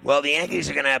 Well, the Yankees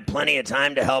are going to have plenty of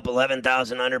time to help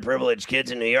 11,000 underprivileged kids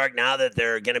in New York. Now that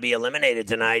they're going to be eliminated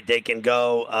tonight, they can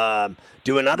go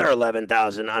do another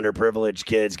 11,000 underprivileged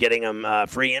kids, getting them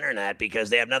free internet because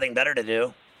they have nothing better to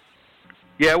do.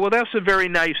 Yeah, well, that's a very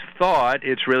nice thought.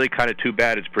 It's really kind of too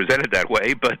bad it's presented that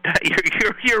way, but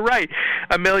you're right.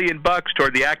 $1 million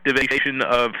toward the activation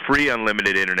of free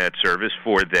unlimited internet service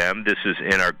for them. This is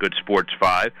in our Good Sports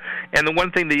 5. And the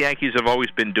one thing the Yankees have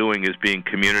always been doing is being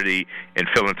community and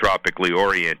philanthropically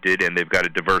oriented, and they've got a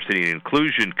diversity and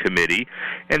inclusion committee,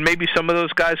 and maybe some of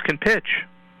those guys can pitch.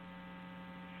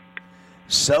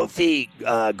 Sophie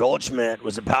Goldschmidt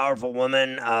was a powerful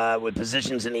woman with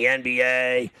positions in the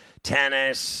NBA,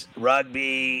 tennis,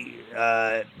 rugby,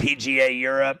 PGA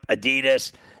Europe,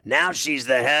 Adidas. Now she's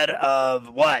the head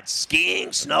of what? Skiing,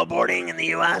 snowboarding in the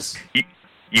U.S.?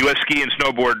 U.S. Ski and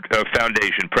Snowboard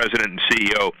Foundation, president and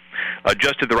CEO.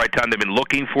 Just at the right time, they've been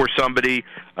looking for somebody.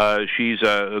 She's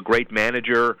a great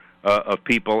manager of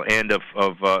people and of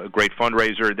a great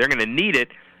fundraiser. They're going to need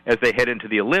it as they head into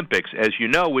the Olympics, as you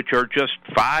know, which are just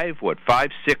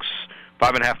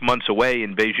 5.5 months away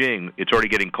in Beijing. It's already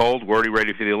getting cold. We're already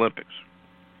ready for the Olympics.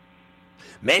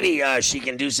 Maybe she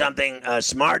can do something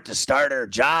smart to start her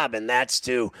job, and that's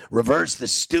to reverse the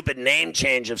stupid name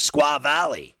change of Squaw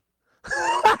Valley.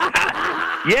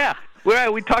 Yeah.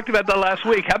 We talked about that last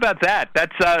week. How about that?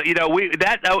 That's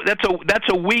that's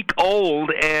a week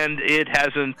old, and it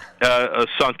hasn't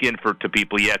sunk in to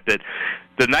people yet that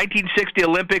the 1960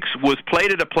 Olympics was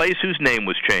played at a place whose name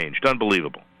was changed.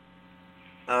 Unbelievable.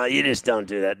 You just don't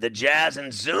do that. The Jazz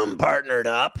and Zoom partnered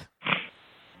up.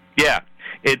 Yeah,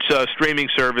 it's a streaming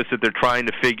service that they're trying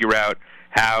to figure out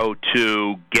how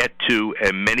to get to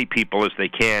as many people as they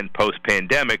can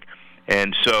post-pandemic,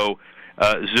 and so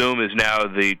Zoom is now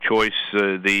the choice,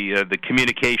 the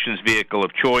communications vehicle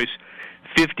of choice.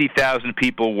 50,000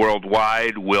 people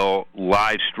worldwide will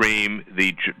live stream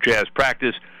the Jazz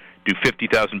practice. Do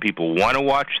 50,000 people want to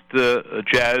watch the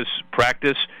Jazz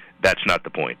practice? That's not the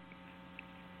point.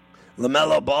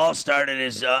 LaMelo Ball started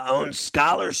his own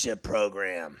scholarship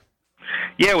program.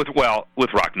 Yeah, with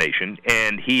Rock Nation,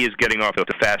 and he is getting off to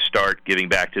a fast start, giving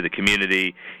back to the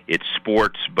community. It's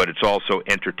sports, but it's also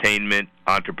entertainment,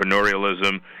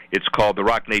 entrepreneurialism. It's called the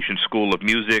Rock Nation School of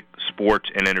Music, Sports,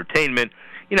 and Entertainment.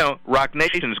 You know, Rock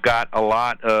Nation's got a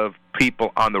lot of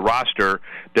people on the roster.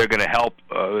 They're going to help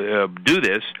do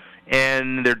this,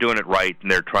 and they're doing it right,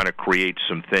 and they're trying to create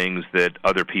some things that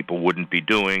other people wouldn't be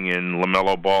doing, and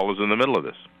LaMelo Ball is in the middle of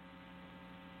this.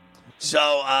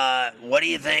 So, what do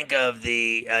you think of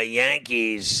the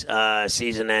Yankees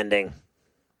season ending?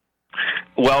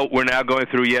 Well, we're now going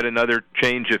through yet another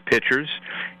change of pitchers,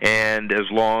 and as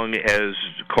long as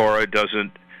Cora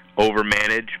doesn't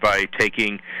overmanage by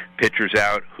taking pitchers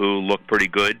out who look pretty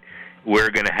good, we're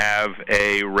going to have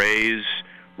a Rays,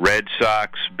 Red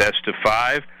Sox best of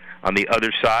 5. On the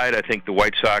other side, I think the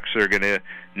White Sox are going to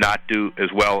not do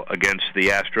as well against the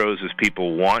Astros as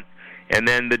people want. And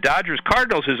then the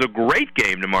Dodgers-Cardinals is a great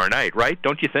game tomorrow night, right?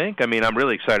 Don't you think? I mean, I'm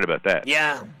really excited about that.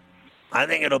 Yeah, I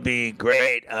think it'll be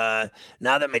great. Now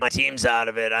that my team's out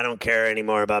of it, I don't care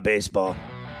anymore about baseball.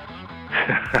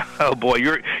 Oh, boy,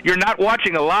 you're not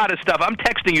watching a lot of stuff. I'm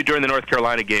texting you during the North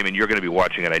Carolina game, and you're going to be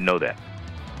watching it. I know that.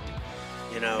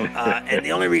 You know, and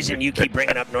the only reason you keep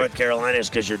bringing up North Carolina is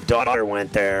because your daughter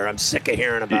went there. I'm sick of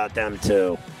hearing about them,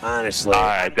 too, honestly. All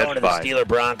right, I'm going to the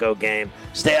Steeler-Bronco game.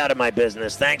 Stay out of my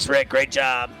business. Thanks, Rick. Great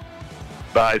job.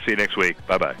 Bye. See you next week.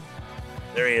 Bye-bye.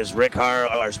 There he is, Rick Harr,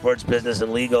 our sports business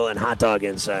and legal and hot dog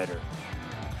insider.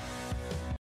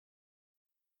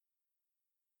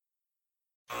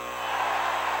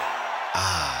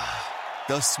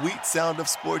 The sweet sound of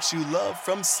sports you love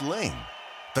from Sling.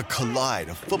 The collide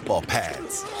of football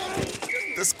pads.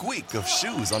 The squeak of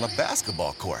shoes on a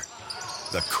basketball court.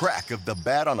 The crack of the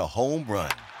bat on a home run.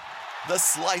 The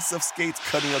slice of skates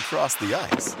cutting across the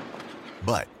ice.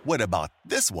 But what about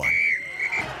this one?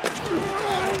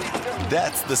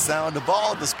 That's the sound of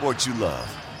all the sports you love,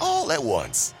 all at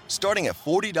once. Starting at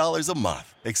 $40 a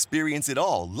month. Experience it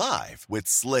all live with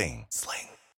Sling.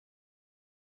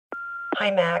 Hi,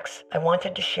 Max. I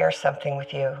wanted to share something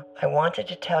with you. I wanted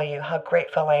to tell you how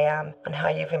grateful I am and how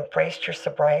you've embraced your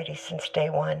sobriety since day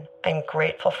one. I'm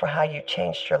grateful for how you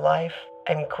changed your life.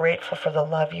 I'm grateful for the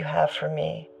love you have for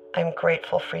me. I'm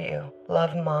grateful for you.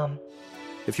 Love, Mom.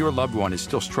 If your loved one is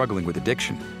still struggling with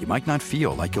addiction, you might not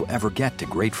feel like you'll ever get to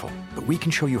grateful, but we can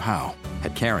show you how.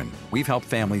 At Caron, we've helped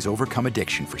families overcome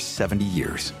addiction for 70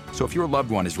 years. So if your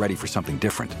loved one is ready for something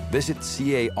different, visit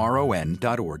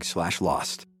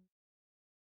caron.org/lost.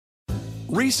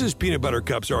 Reese's Peanut Butter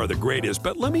Cups are the greatest,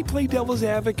 but let me play devil's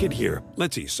advocate here.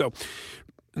 Let's see. So,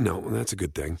 no, that's a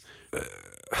good thing.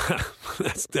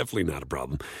 That's definitely not a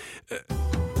problem.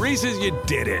 Reese's, you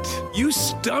did it. You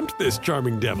stumped this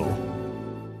charming devil.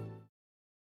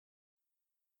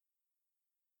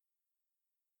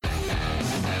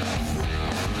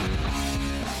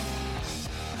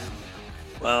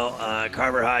 Well,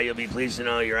 Carver High, you'll be pleased to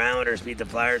know your Islanders beat the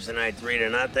Flyers tonight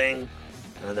 3-0.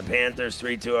 The Panthers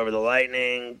 3-2 over the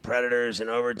Lightning. Predators in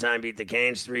overtime beat the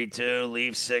Canes 3-2.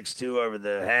 Leafs 6-2 over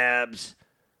the Habs.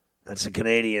 That's the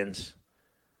Canadians.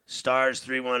 Stars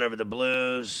 3-1 over the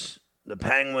Blues. The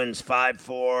Penguins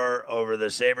 5-4 over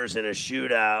the Sabres in a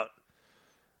shootout.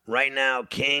 Right now,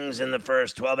 Kings in the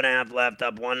first, 12.5 left,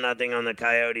 up 1-0 on the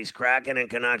Coyotes. Kraken and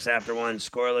Canucks after one,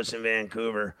 scoreless in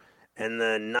Vancouver. And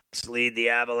the Knights lead the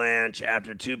Avalanche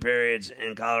after 2 periods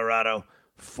in Colorado,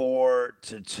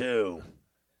 4-2.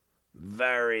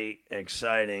 Very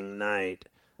exciting night.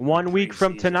 1 week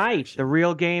from tonight, the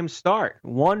real games start.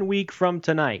 1 week from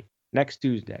tonight, next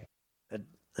Tuesday.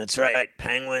 That's right.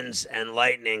 Penguins and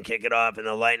Lightning kick it off, and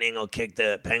the Lightning will kick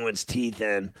the Penguins' teeth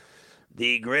in.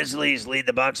 The Grizzlies lead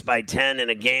the Bucks by 10 in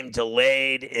a game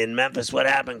delayed in Memphis. What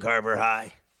happened, Carver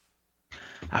High?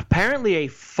 Apparently, a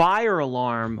fire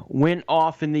alarm went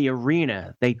off in the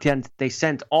arena. They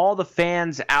sent all the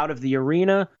fans out of the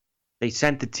arena. They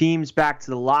sent the teams back to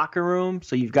the locker room,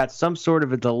 so you've got some sort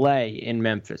of a delay in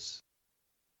Memphis.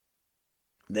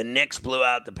 The Knicks blew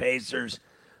out the Pacers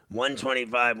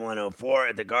 125-104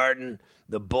 at the Garden.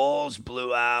 The Bulls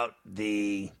blew out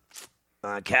the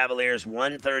Cavaliers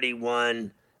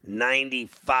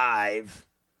 131-95.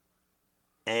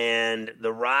 And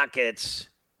the Rockets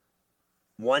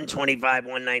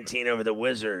 125-119 over the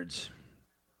Wizards.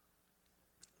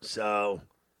 So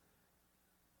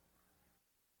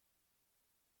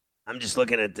I'm just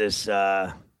looking at this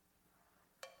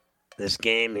this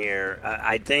game here.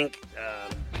 I think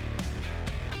I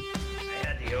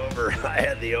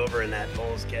had the over in that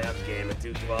Bulls Cavs game at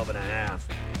 212.5,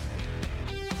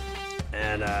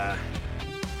 and I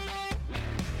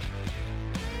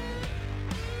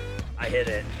hit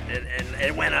it, and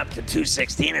it went up to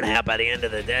 216.5 by the end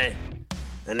of the day,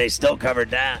 and they still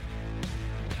covered that.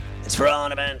 It's for all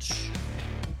on the bench.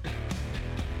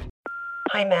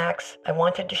 Hi, Max. I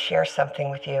wanted to share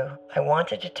something with you. I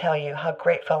wanted to tell you how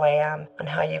grateful I am and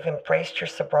how you've embraced your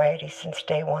sobriety since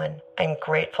day one. I'm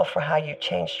grateful for how you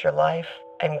changed your life.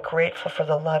 I'm grateful for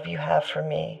the love you have for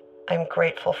me. I'm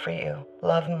grateful for you.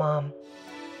 Love, Mom.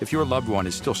 If your loved one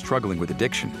is still struggling with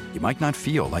addiction, you might not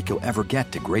feel like you'll ever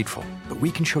get to grateful, but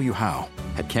we can show you how.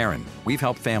 At Caron, we've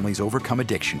helped families overcome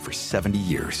addiction for 70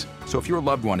 years. So if your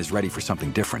loved one is ready for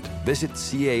something different, visit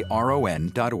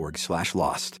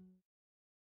caron.org/lost.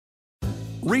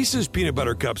 Reese's Peanut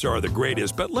Butter Cups are the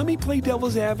greatest, but let me play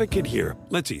devil's advocate here.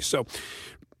 Let's see. So,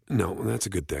 no, that's a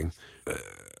good thing.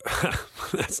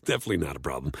 That's definitely not a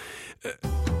problem.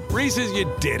 Reese's, you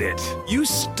did it. You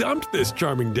stumped this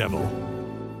charming devil.